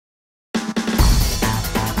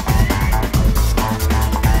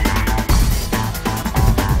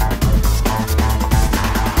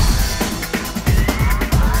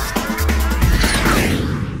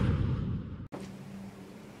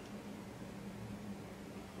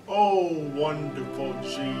Oh, wonderful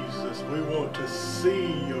Jesus, we want to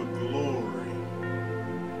see your glory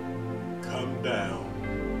come down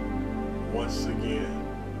once again.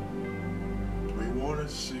 We want to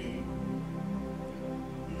see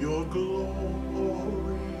your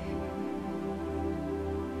glory.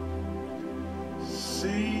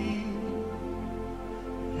 See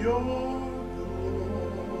your glory.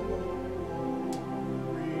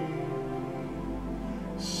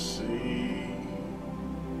 See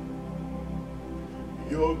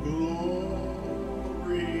your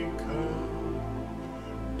glory come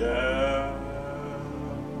down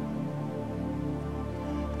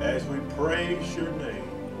as we praise your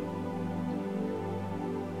name,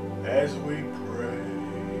 as we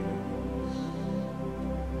praise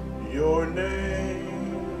your name.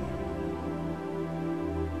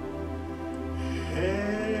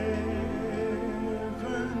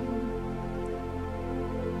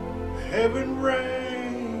 Heaven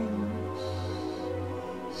reigns.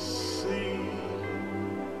 See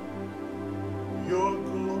your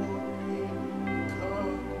glory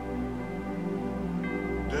come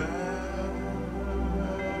down.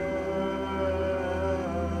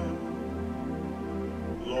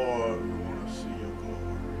 Lord, we want to see your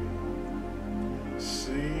glory.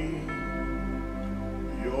 See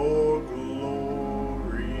your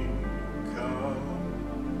glory come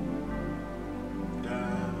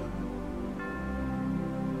down.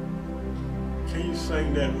 Can you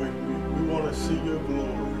sing that with me? We want to see your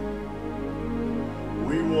glory.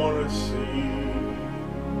 We want to see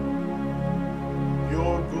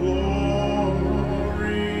your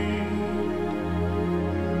glory.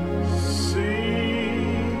 See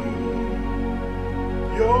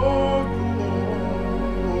your glory.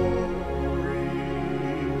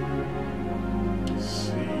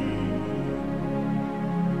 See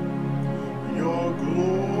your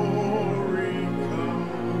glory come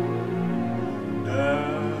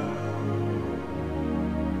down.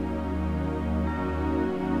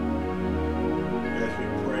 As we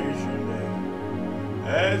praise your name,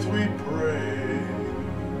 as we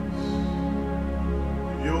praise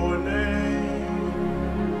your name,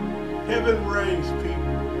 heaven reigns, people.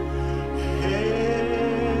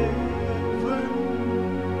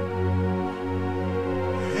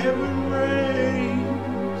 Heaven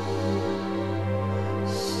reigns.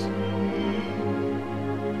 See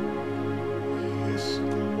his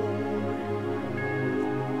glory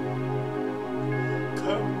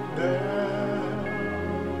come down,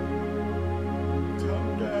 come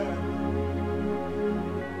down.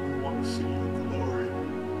 We want to see your glory.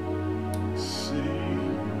 See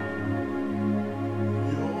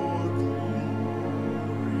your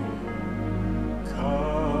glory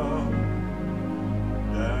come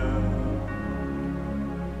down.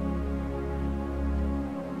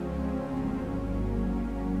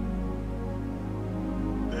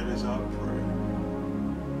 That is our prayer,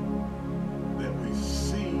 that we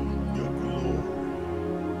see your glory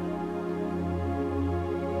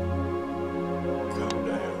come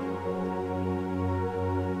down.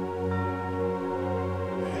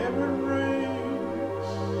 Heaven reigns.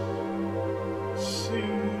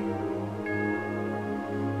 See.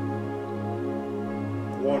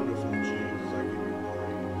 Wonderful Jesus, I give you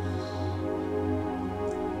praise.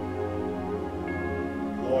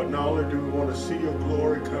 Lord, not only do we want to see your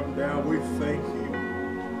glory come down, we thank you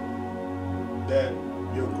that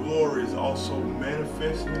your glory is also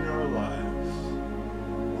manifesting in our lives.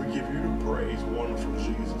 We give you the praise, wonderful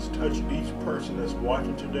Jesus. Touch each person that's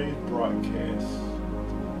watching today's broadcast.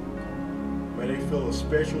 May they feel a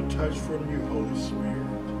special touch from you, Holy Spirit.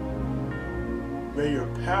 May your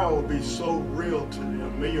power be so real to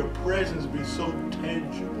them. May your presence be so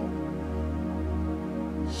tangible,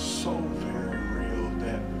 so very real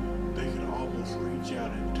that they can almost reach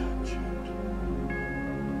out and touch it.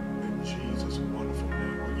 In Jesus' wonderful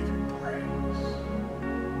name, we give you praise.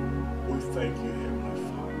 We thank you, Heavenly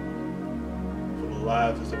Father, for the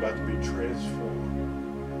lives that's about to be transformed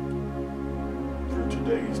through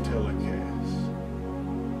today's telecast.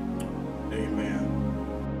 Amen.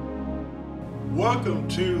 Welcome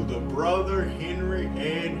to the Brother Henry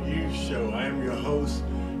and You Show. I am your host,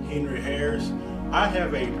 Henry Harris. I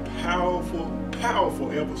have a powerful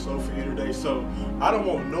episode for you today, so I don't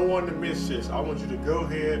want no one to miss this. I want you to go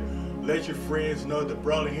ahead, let your friends know the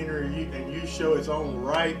Brother Henry and You Show is on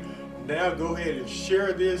right now. Go ahead and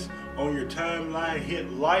share this on your timeline.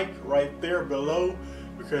 Hit like right there below,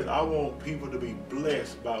 because I want people to be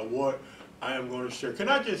blessed by what I am going to share. Can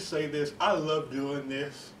I just say this? I love doing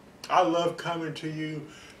this. I love coming to you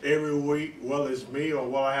every week, whether it's me or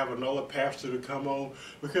while I have another pastor to come on,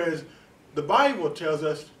 because The Bible tells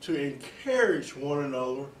us to encourage one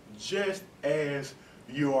another just as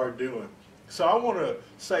you are doing. So I want to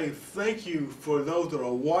say thank you for those that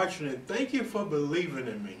are watching, and thank you for believing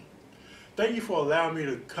in me. Thank you for allowing me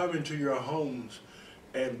to come into your homes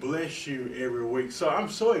and bless you every week. So I'm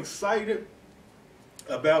so excited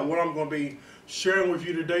about what I'm going to be sharing with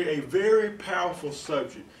you today, a very powerful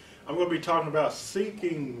subject. I'm going to be talking about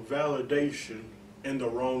seeking validation in the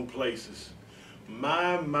wrong places.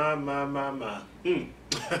 My.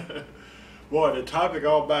 Boy, the topic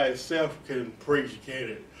all by itself can preach, can't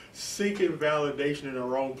it? Seeking validation in the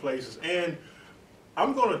wrong places. And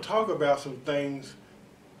I'm going to talk about some things,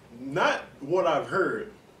 not what I've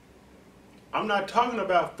heard. I'm not talking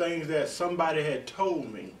about things that somebody had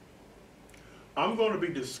told me. I'm going to be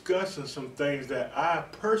discussing some things that I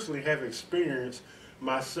personally have experienced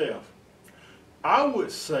myself. I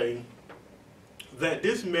would say that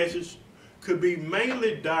this message could be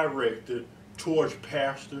mainly directed towards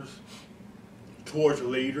pastors, towards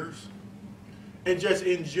leaders, and just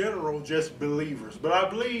in general, just believers. But I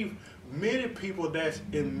believe many people that's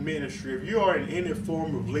in ministry, if you are in any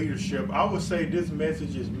form of leadership, I would say this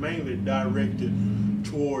message is mainly directed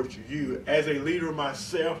towards you. As a leader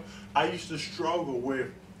myself, I used to struggle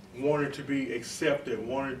with wanting to be accepted,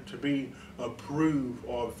 wanting to be approved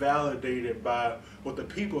or validated by what the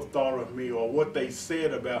people thought of me or what they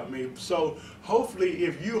said about me. So hopefully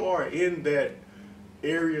if you are in that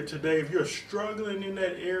area today, if you're struggling in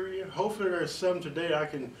that area, hopefully there's something today I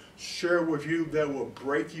can share with you that will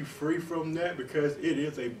break you free from that, because it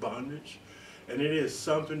is a bondage and it is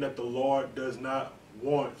something that the Lord does not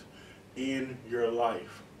want in your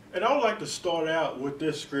life. And I would like to start out with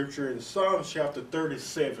this scripture in Psalms chapter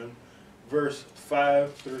 37, verse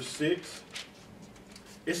 5 through 6.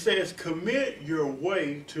 It says, "Commit your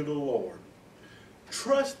way to the Lord.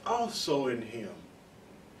 Trust also in him,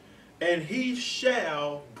 and he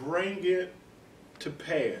shall bring it to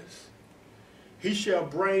pass. He shall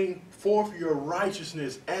bring forth your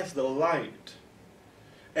righteousness as the light,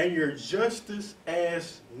 and your justice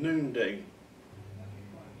as noonday."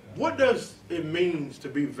 What does it mean to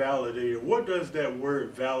be validated? What does that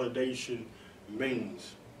word validation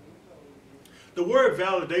means? The word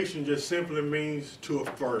validation just simply means to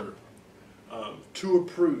affirm, to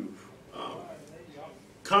approve,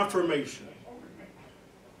 confirmation.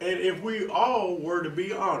 And if we all were to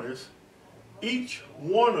be honest, each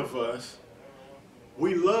one of us,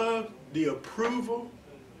 we love the approval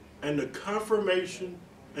and the confirmation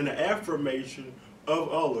and the affirmation of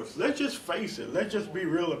others. Let's just face it. Let's just be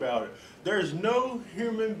real about it. There's no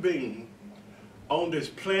human being on this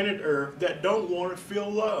planet Earth that don't want to feel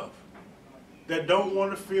love, that don't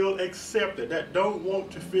want to feel accepted, that don't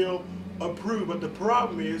want to feel approved. But the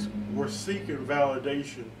problem is we're seeking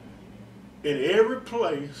validation in every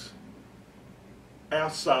place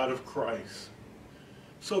outside of Christ.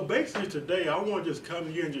 So basically today I want to just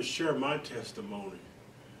come here and just share my testimony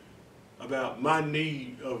about my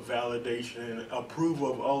need of validation and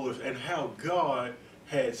approval of others, and how God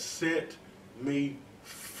has set me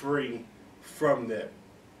free from that.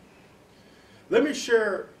 Let me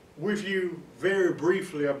share with you very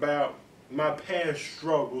briefly about my past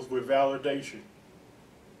struggles with validation.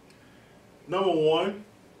 Number one,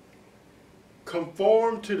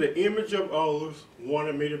 conform to the image of others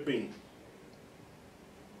wanted me to be.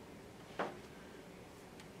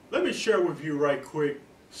 Let me share with you right quick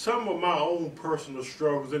some of my own personal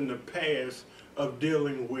struggles in the past of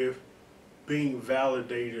dealing with being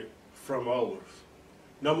validated from others.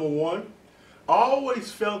 Number one, I always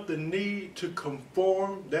felt the need to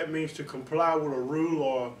conform. That means to comply with a rule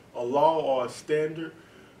or a law or a standard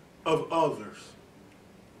of others.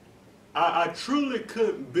 I truly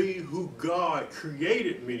couldn't be who God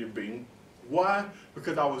created me to be. Why?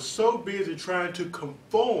 Because I was so busy trying to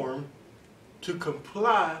conform, to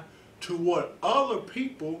comply to what other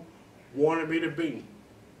people wanted me to be.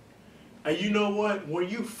 And you know what? When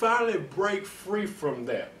you finally break free from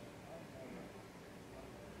that,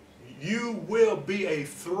 you will be a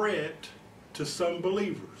threat to some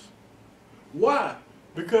believers. Why?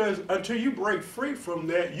 Because until you break free from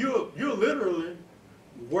that, you're literally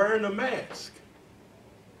wearing a mask.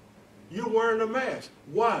 You're wearing a mask.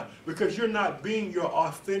 Why? Because you're not being your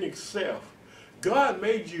authentic self. God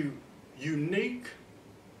made you unique.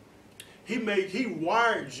 He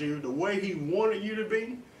wired you the way he wanted you to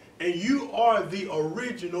be, and you are the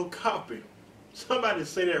original copy. Somebody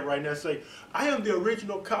say that right now. Say, I am the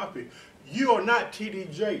original copy. You are not T.D.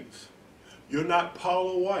 Jakes. You're not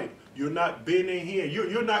Paula White. You're not Benny Hinn.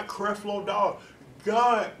 You're not Creflo Dollar.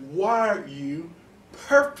 God wired you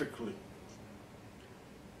perfectly.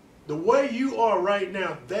 The way you are right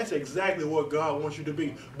now, that's exactly what God wants you to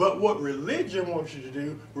be. But what religion wants you to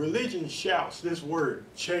do, religion shouts this word,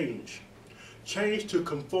 change. Change to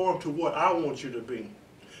conform to what I want you to be.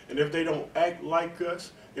 And if they don't act like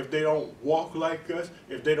us, if they don't walk like us,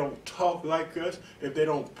 if they don't talk like us, if they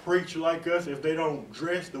don't preach like us, if they don't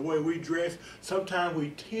dress the way we dress, sometimes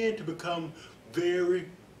we tend to become very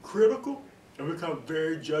critical and become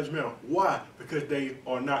very judgmental. Why? Because they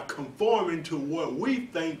are not conforming to what we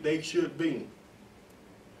think they should be.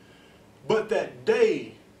 But that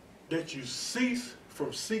day that you cease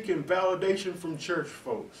from seeking validation from church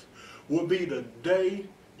folks will be the day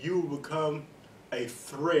you will become a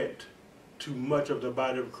threat to much of the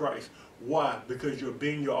body of Christ. Why? Because you're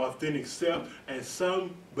being your authentic self, and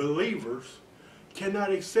some believers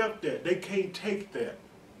cannot accept that. They can't take that.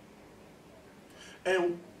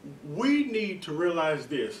 And we need to realize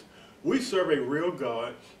this. We serve a real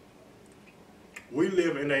God. We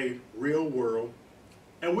live in a real world.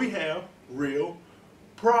 And we have real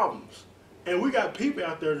problems. And we got people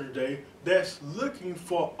out there today that's looking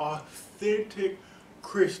for authentic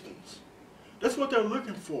Christians. That's what they're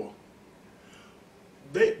looking for.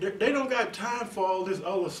 They don't got time for all this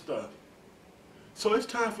other stuff. So it's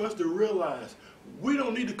time for us to realize we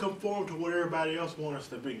don't need to conform to what everybody else wants us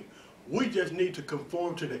to be. We just need to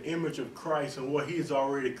conform to the image of Christ and what He's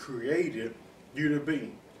already created you to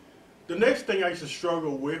be. The next thing I used to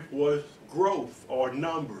struggle with was growth or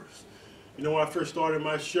numbers. You know, when I first started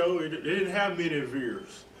my show, it didn't have many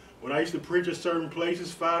viewers. When I used to preach at certain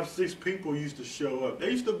places, 5, 6 people used to show up.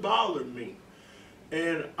 They used to bother me.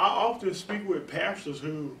 And I often speak with pastors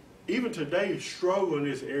who, even today, struggle in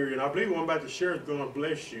this area. And I believe what I'm about to share is going to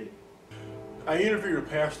bless you. I interviewed a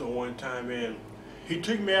pastor one time, and he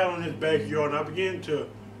took me out on his backyard, and I began to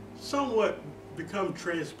somewhat become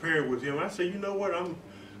transparent with him. I said, you know what,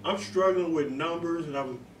 I'm struggling with numbers, and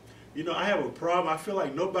I have a problem. I feel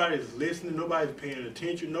like nobody's listening, nobody's paying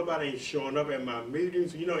attention, nobody ain't showing up at my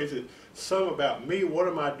meetings. Is it something about me? What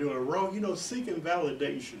am I doing wrong? Seeking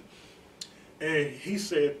validation. And he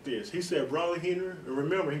said this. He said, Brother Henry, and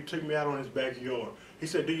remember, he took me out on his backyard. He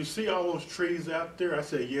said, do you see all those trees out there? I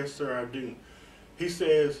said, yes, sir, I do. He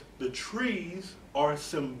says, the trees are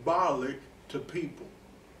symbolic to people.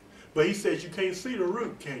 But he says, you can't see the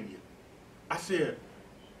root, can you? I said,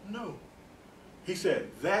 no. He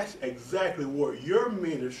said, that's exactly what your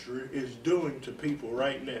ministry is doing to people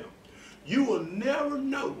right now. You will never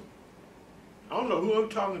know. I don't know who I'm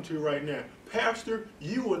talking to right now. Pastor,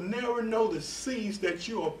 you will never know the seeds that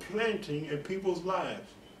you are planting in people's lives.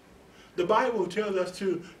 The Bible tells us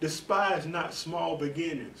to despise not small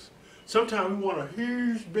beginnings. Sometimes we want a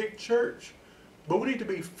huge, big church, but we need to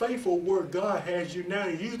be faithful where God has you now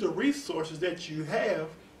and use the resources that you have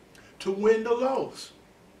to win the lost.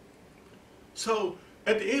 So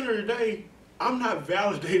at the end of the day, I'm not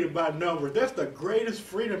validated by numbers. That's the greatest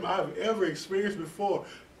freedom I've ever experienced before.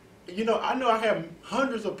 I know I have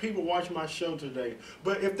hundreds of people watching my show today,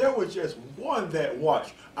 but if there was just one that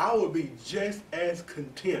watched, I would be just as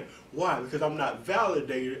content. Why? Because I'm not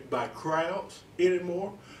validated by crowds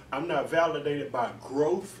anymore. I'm not validated by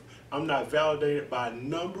growth. I'm not validated by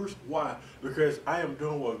numbers. Why? Because I am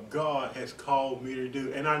doing what God has called me to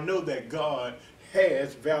do, and I know that God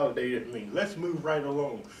has validated me. Let's move right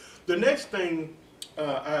along. The next thing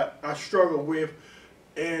I struggle with,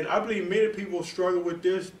 and I believe many people struggle with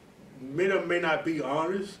this, many of them may not be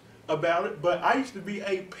honest about it, but I used to be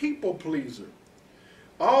a people pleaser.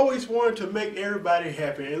 I always wanted to make everybody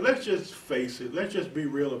happy, and let's just face it, let's just be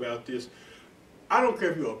real about this. I don't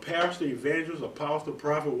care if you're a pastor, evangelist, apostle,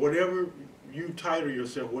 prophet, whatever you title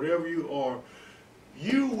yourself, whatever you are,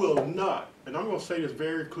 you will not, and I'm going to say this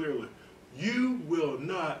very clearly, you will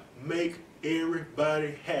not make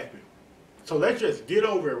everybody happy. So let's just get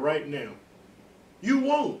over it right now. You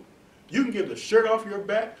won't. You can give the shirt off your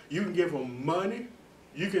back. You can give them money.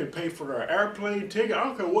 You can pay for their airplane ticket. I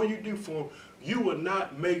don't care what you do for them. You will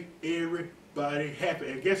not make everybody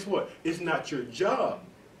happy. And guess what? It's not your job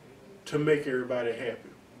to make everybody happy.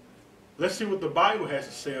 Let's see what the Bible has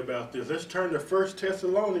to say about this. Let's turn to 1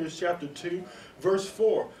 Thessalonians chapter 2, verse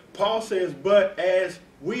 4. Paul says, but as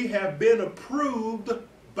we have been approved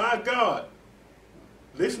by God.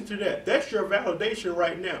 Listen to that. That's your validation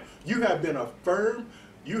right now. You have been affirmed.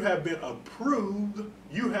 You have been approved.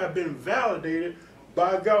 You have been validated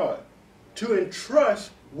by God to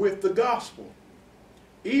entrust with the gospel.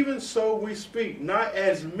 Even so we speak, not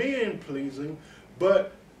as men pleasing,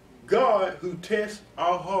 but God who tests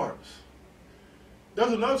our hearts.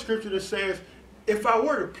 There's another scripture that says, if I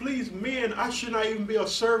were to please men, I should not even be a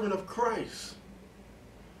servant of Christ.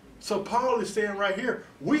 So Paul is saying right here,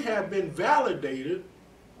 we have been validated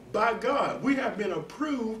by God. We have been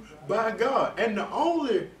approved by God. And the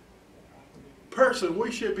only person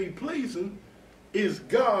we should be pleasing is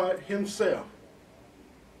God himself.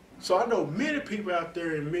 So I know many people out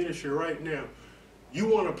there in ministry right now, you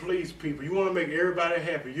want to please people. You want to make everybody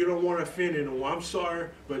happy. You don't want to offend anyone. I'm sorry,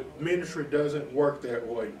 but ministry doesn't work that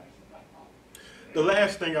way. The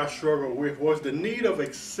last thing I struggled with was the need of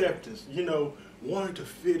acceptance. You know, wanting to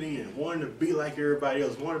fit in, wanting to be like everybody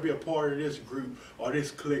else, wanting to be a part of this group or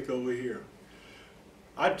this clique over here.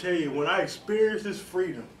 I tell you, when I experienced this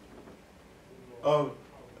freedom of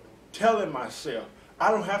telling myself, I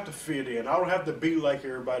don't have to fit in. I don't have to be like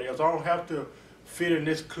everybody else. I don't have to fit in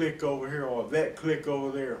this clique over here or that clique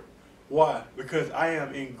over there. Why? Because I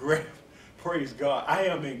am engrafted. Praise God. I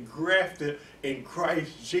am engrafted in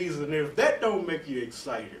Christ Jesus. And if that don't make you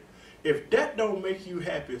excited, if that don't make you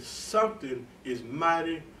happy, something is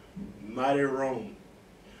mighty, mighty wrong.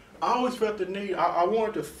 I always felt the need. I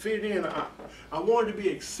wanted to fit in. I wanted to be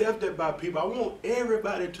accepted by people. I want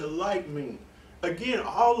everybody to like me. Again,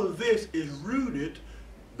 all of this is rooted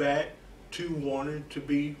back to wanting to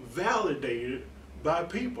be validated by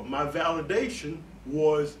people. My validation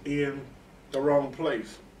was in the wrong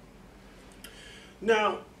place.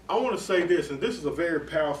 Now, I want to say this, and this is a very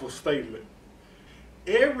powerful statement.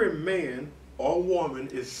 Every man or woman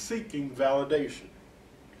is seeking validation.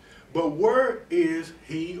 But where is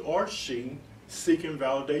he or she seeking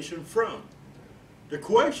validation from? The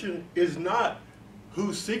question is not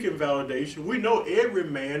who's seeking validation. We know every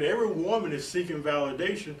man, every woman is seeking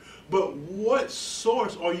validation, but what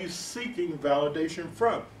source are you seeking validation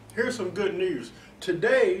from? Here's some good news.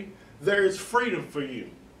 Today, there is freedom for you.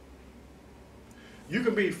 You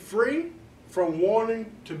can be free from wanting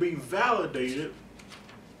to be validated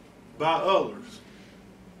by others.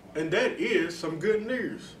 And that is some good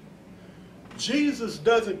news. Jesus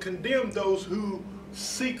doesn't condemn those who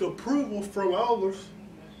seek approval from others.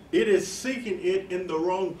 It is seeking it in the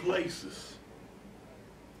wrong places.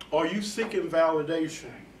 Are you seeking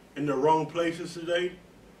validation in the wrong places today?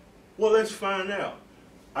 Well, let's find out.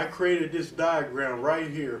 I created this diagram right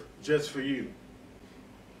here just for you.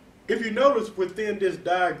 If you notice within this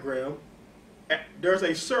diagram, there's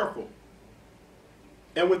a circle.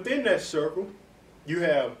 And within that circle, you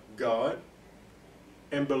have God.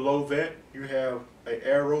 And below that, you have an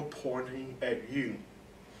arrow pointing at you.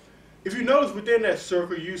 If you notice within that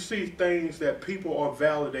circle, you see things that people are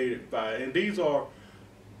validated by. And these are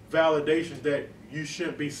validations that you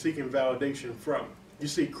shouldn't be seeking validation from. You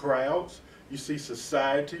see crowds, you see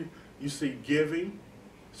society, you see giving.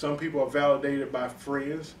 Some people are validated by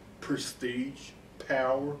friends, prestige,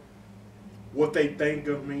 power, what they think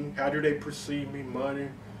of me, how do they perceive me, money.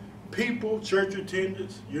 People, church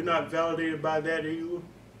attendance, you're not validated by that either,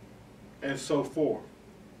 and so forth.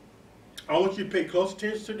 I want you to pay close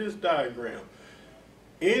attention to this diagram.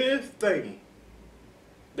 Anything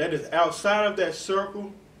that is outside of that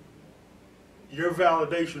circle, your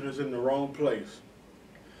validation is in the wrong place.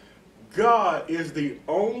 God is the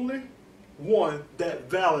only one that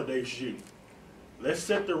validates you. Let's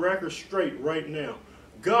set the record straight right now.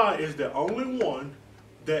 God is the only one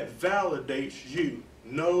that validates you.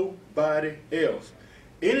 Nobody else.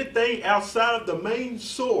 Anything outside of the main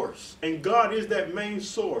source, and God is that main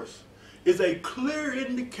source, is a clear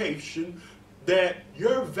indication that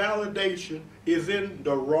your validation is in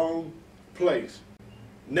the wrong place.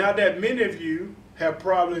 Now that many of you have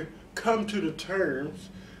probably come to the terms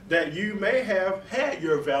that you may have had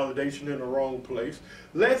your validation in the wrong place,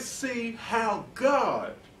 let's see how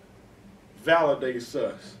God validates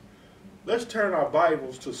us. Let's turn our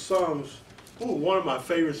Bibles to Psalms, one of my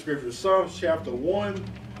favorite scriptures, Psalms chapter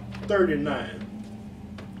 139.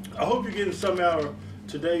 I hope you're getting some out of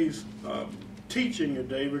today's teaching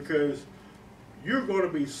today, because you're going to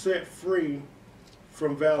be set free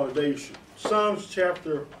from validation. Psalms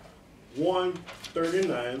chapter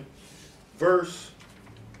 139, verse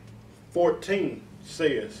 14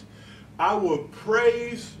 says, I will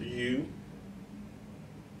praise you,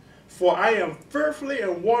 for I am fearfully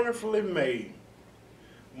and wonderfully made.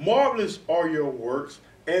 Marvelous are your works,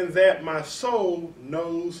 and that my soul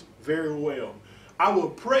knows very well. I will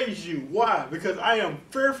praise you. Why? Because I am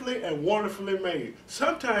fearfully and wonderfully made.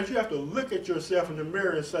 Sometimes you have to look at yourself in the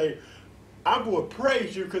mirror and say, I will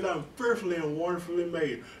praise you because I'm fearfully and wonderfully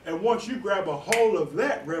made. And once you grab a hold of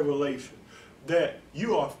that revelation, that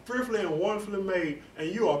you are fearfully and wonderfully made,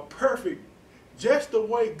 and you are perfect just the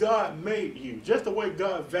way God made you, just the way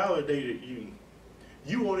God validated you,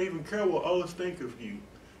 you won't even care what others think of you.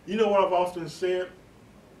 You know what I've often said?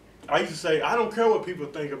 I used to say, I don't care what people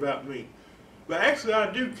think about me. But actually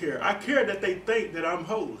I do care. I care that they think that I'm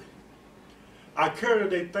holy. I care that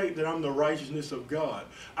they think that I'm the righteousness of God.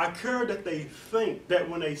 I care that they think that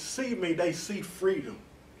when they see me, they see freedom.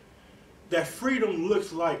 That freedom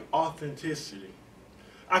looks like authenticity.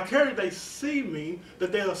 I care that they see me,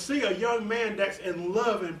 that they'll see a young man that's in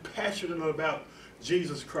love and passionate about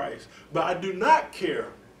Jesus Christ. But I do not care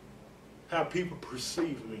how people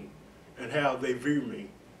perceive me and how they view me,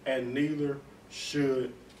 and neither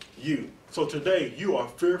should you. So today, you are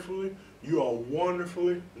fearfully, you are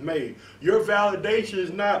wonderfully made. Your validation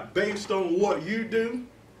is not based on what you do.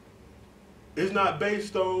 It's not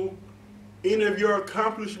based on any of your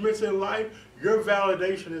accomplishments in life. Your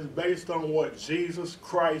validation is based on what Jesus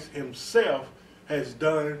Christ himself has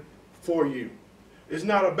done for you. It's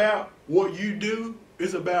not about what you do.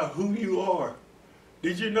 It's about who you are.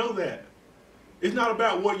 Did you know that? It's not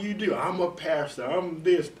about what you do. I'm a pastor. I'm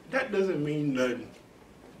this. That doesn't mean nothing.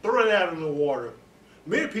 Throw it out in the water.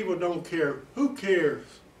 Many people don't care. Who cares?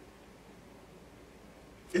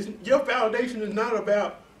 Your validation is not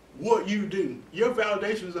about what you do. Your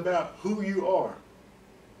validation is about who you are.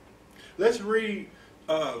 Let's read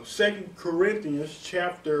 2 Corinthians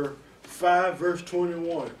chapter 5, verse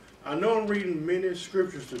 21. I know I'm reading many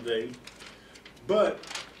scriptures today, but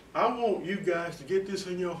I want you guys to get this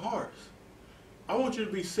in your hearts. I want you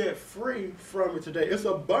to be set free from it today. It's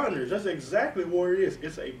a bondage. That's exactly what it is.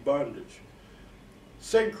 It's a bondage.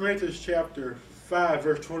 2 Corinthians chapter 5,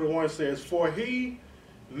 verse 21 says, "For he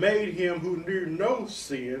made him who knew no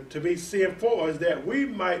sin to be sin for us, that we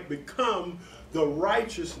might become the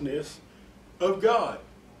righteousness of God."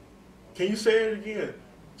 Can you say it again?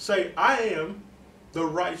 Say, "I am the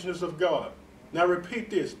righteousness of God." Now repeat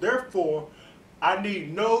this. Therefore, I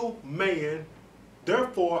need no man.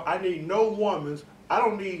 Therefore, I need no woman's. I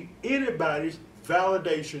don't need anybody's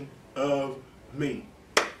validation of me.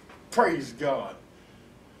 Praise God.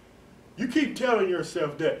 You keep telling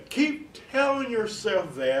yourself that. Keep telling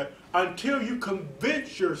yourself that until you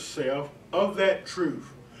convince yourself of that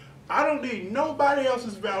truth. I don't need nobody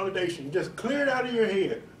else's validation. Just clear it out of your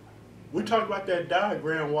head. We talked about that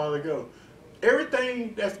diagram a while ago.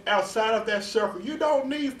 Everything that's outside of that circle, you don't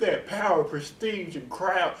need that power, prestige, and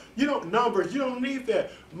crowd. You don't numbers. You don't need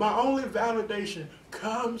that. My only validation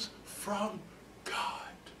comes from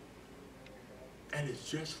God. And it's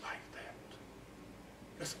just like that.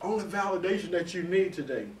 That's the only validation that you need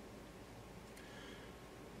today.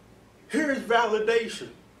 Here's validation.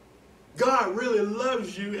 God really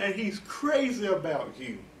loves you and he's crazy about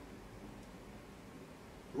you.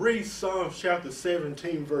 Read Psalms chapter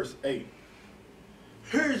 17, verse 8.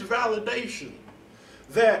 Here's validation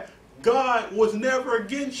that God was never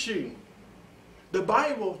against you. The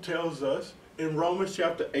Bible tells us in Romans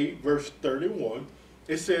chapter 8, verse 31,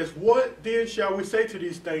 it says, "What then shall we say to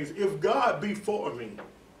these things? If God be for me."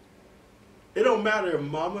 It don't matter if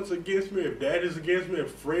mama's against me, if daddy's against me,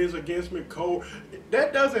 if friends against me,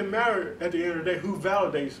 that doesn't matter at the end of the day who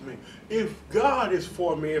validates me. If God is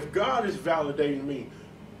for me, if God is validating me,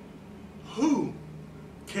 who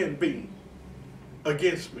can be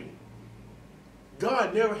against me?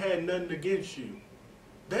 God never had nothing against you.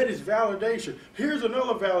 That is validation. Here's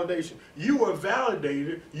another validation. You were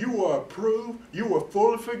validated. You were approved. You were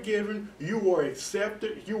fully forgiven. You were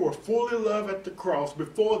accepted. You were fully loved at the cross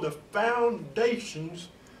before the foundations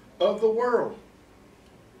of the world.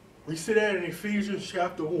 We see that in Ephesians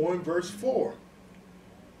chapter 1, verse 4.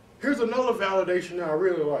 Here's another validation that I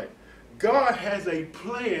really like. God has a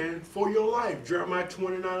plan for your life. Jeremiah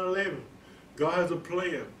 29:11. God has a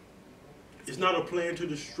plan. It's not a plan to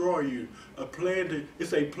destroy you.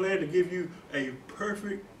 It's a plan to give you a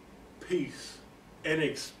perfect peace, an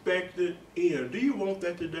expected end. Do you want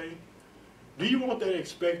that today? Do you want that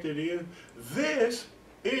expected end? This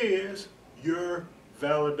is your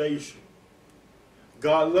validation.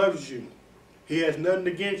 God loves you. He has nothing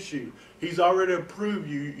against you. He's already approved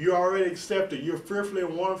you. You're already accepted. You're fearfully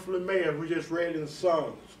and wonderfully made, as we just read in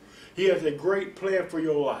Psalms. He has a great plan for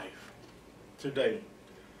your life today.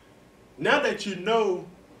 Now that you know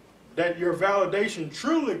that your validation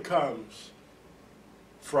truly comes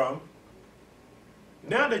from,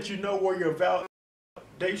 now that you know where your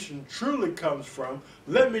validation truly comes from,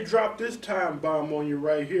 let me drop this time bomb on you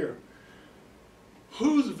right here.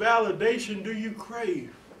 Whose validation do you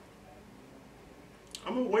crave?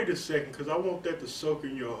 I'm going to wait a second because I want that to soak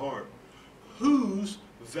in your heart. Whose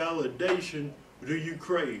validation do you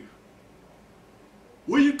crave?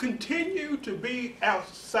 Will you continue to be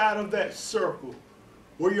outside of that circle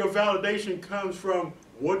where your validation comes from?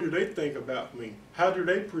 What do they think about me? How do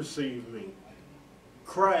they perceive me?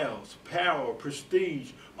 Crowds, power,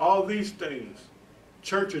 prestige, all these things,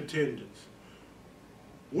 church attendance.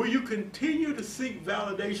 Will you continue to seek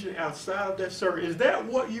validation outside of that circle? Is that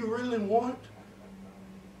what you really want?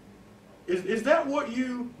 Is that what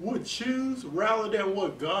you would choose rather than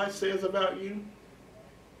what God says about you?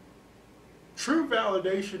 True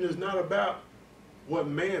validation is not about what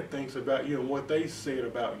man thinks about you and what they said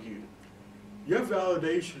about you. Your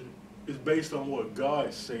validation is based on what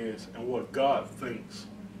God says and what God thinks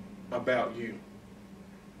about you.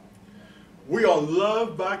 We are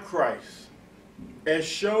loved by Christ as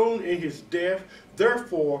shown in his death.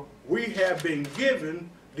 Therefore, we have been given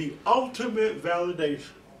the ultimate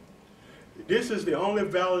validation. This is the only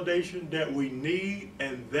validation that we need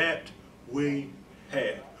and that we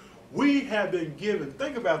have. We have been given,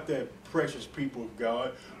 think about that, precious people of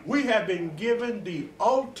God. We have been given the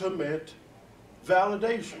ultimate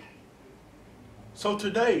validation. So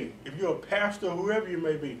today, if you're a pastor, whoever you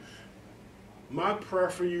may be, my prayer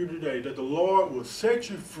for you today that the Lord will set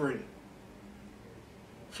you free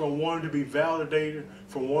from wanting to be validated,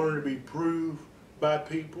 from wanting to be proved by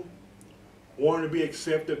people, wanting to be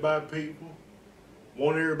accepted by people,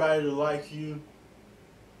 wanting everybody to like you.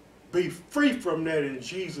 Be free from that in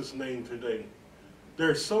Jesus' name today.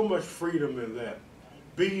 There's so much freedom in that.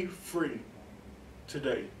 Be free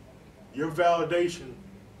today. Your validation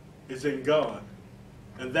is in God,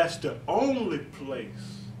 and that's the only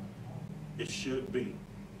place it should be.